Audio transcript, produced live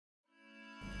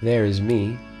There is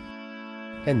me,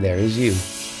 and there is you.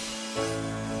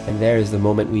 And there is the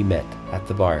moment we met at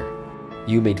the bar.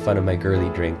 You made fun of my girly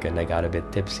drink and I got a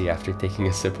bit tipsy after taking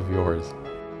a sip of yours.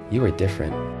 You were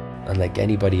different, unlike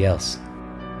anybody else.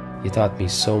 You taught me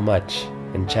so much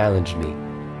and challenged me.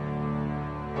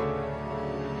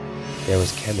 There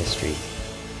was chemistry,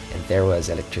 and there was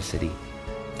electricity,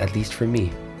 at least for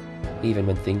me, even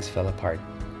when things fell apart.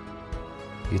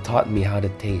 You taught me how to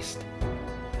taste,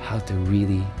 how to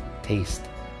really taste,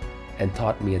 and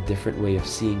taught me a different way of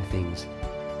seeing things.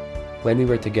 When we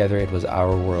were together, it was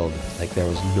our world, like there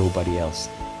was nobody else.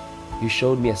 You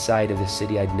showed me a side of the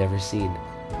city I'd never seen,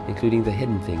 including the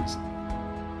hidden things.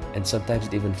 And sometimes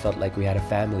it even felt like we had a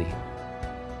family.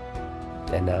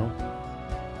 And now,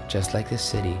 just like this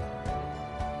city,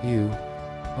 you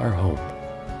are home.